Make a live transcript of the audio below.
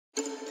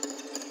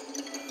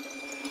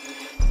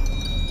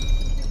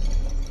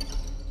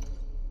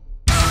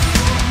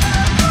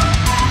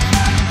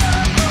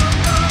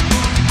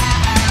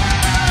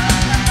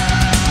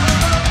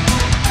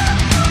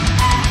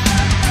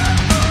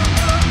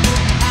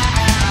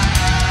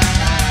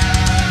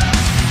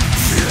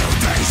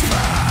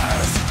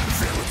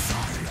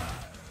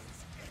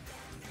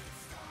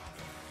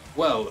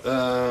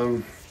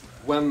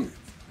when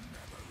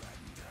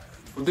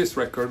for this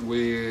record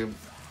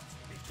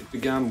it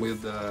began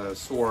with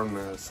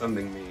Zorn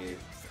sending me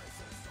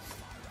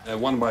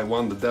one by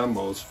one the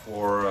demos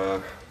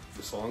for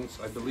the songs,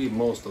 I believe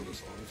most of the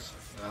songs,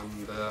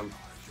 and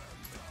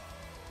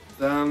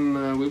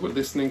then we were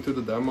listening to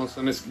the demos,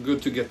 and it's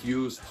good to get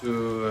used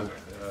to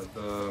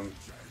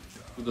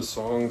the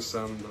songs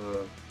and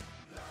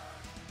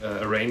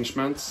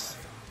arrangements.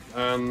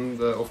 And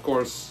of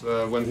course,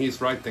 when he's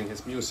writing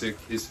his music,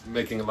 he's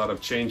making a lot of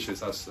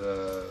changes as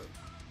the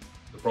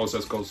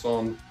process goes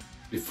on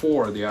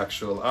before the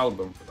actual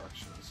album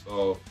production.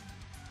 So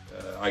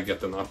I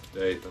get an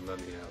update, and then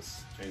he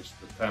has changed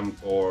the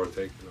tempo or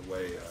taken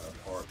away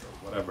a part or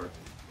whatever.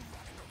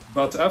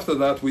 But after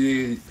that,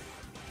 we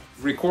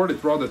record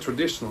it rather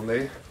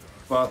traditionally,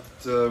 but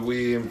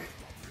we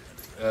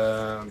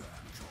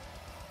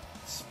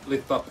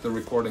split up the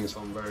recordings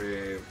on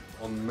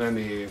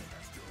many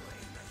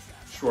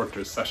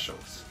shorter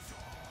sessions.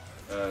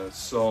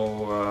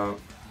 So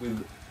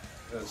with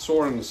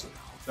Zorn's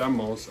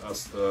demos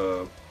as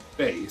the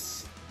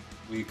base,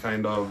 we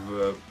kind of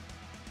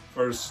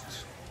first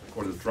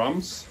recorded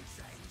drums,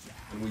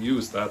 and we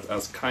used that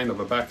as kind of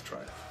a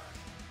backtrack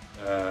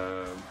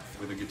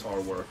with the guitar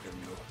work and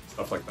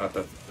stuff like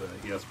that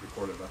he has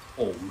recorded at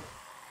home.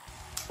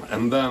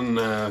 And then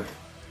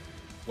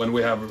when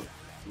we have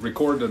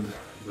recorded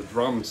the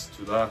drums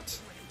to that,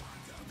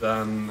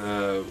 then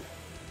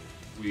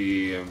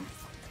we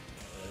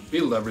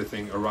build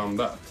everything around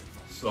that.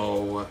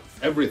 So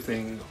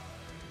everything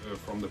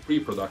from the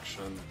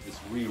pre-production is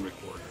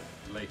re-recorded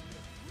later.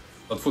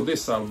 But for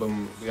this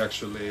album, we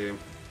actually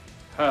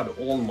had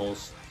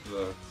almost,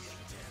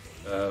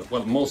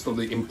 well, most of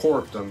the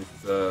important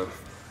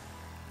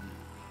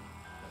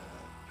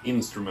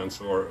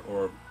instruments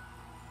or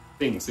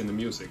things in the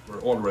music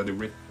were already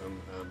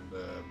written and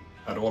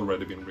had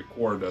already been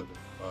recorded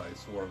by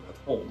Zorn at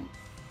home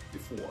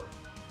before.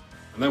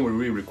 And then we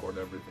re-record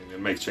everything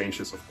and make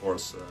changes, of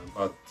course,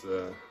 but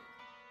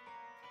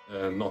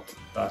not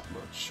that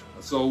much.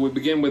 So we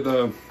begin with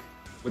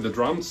the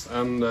drums,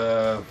 and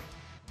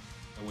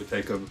we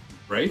take a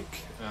break,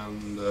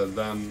 and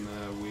then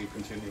we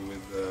continue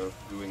with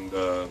doing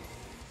the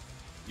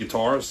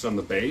guitars and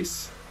the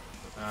bass,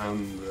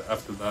 and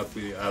after that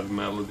we add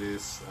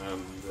melodies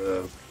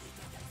and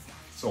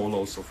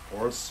solos, of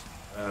course,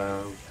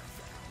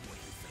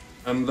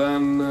 and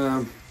then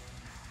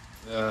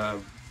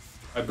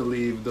I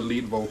believe the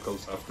lead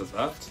vocals after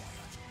that.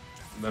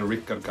 And then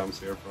Rickard comes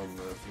here from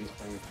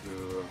Finspång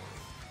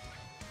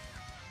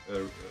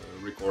to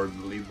record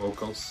the lead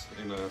vocals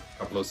in a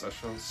couple of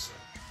sessions.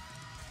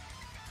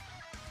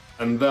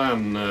 And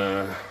then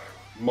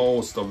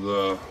most of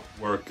the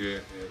work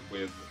in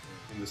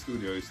the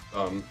studio is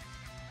done,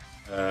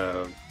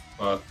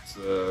 but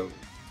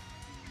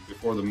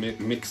before the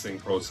mixing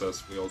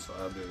process we also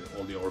add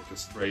all the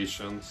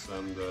orchestrations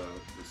and the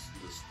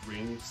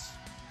strings,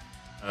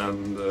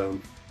 and the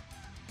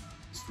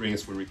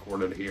strings we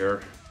recorded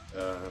here,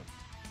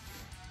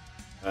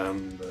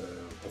 and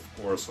of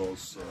course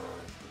also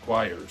the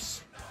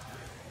choirs,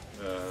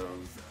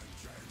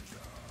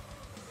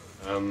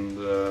 and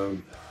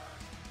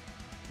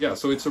yeah,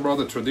 so it's a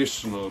rather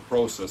traditional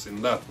process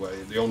in that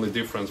way. The only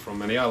difference from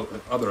many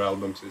other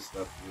albums is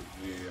that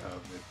we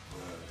have it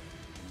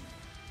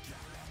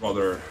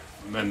rather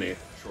many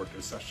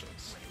shorter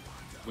sessions,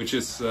 which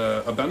is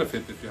a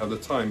benefit if you have the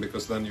time,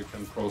 because then you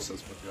can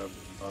process what you have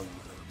done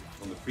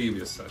on the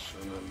previous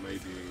session, and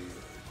maybe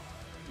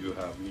you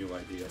have new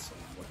ideas on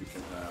what you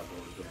can have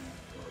or do,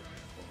 or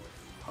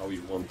how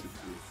you want it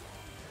to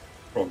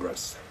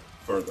progress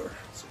further,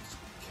 so to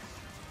speak.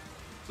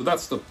 So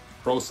that's the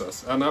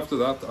process, and after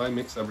that I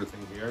mix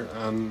everything here,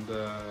 and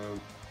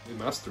we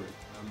master it,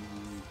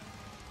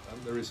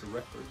 and there is a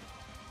record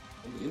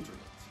on the internet.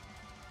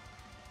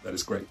 That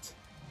is great.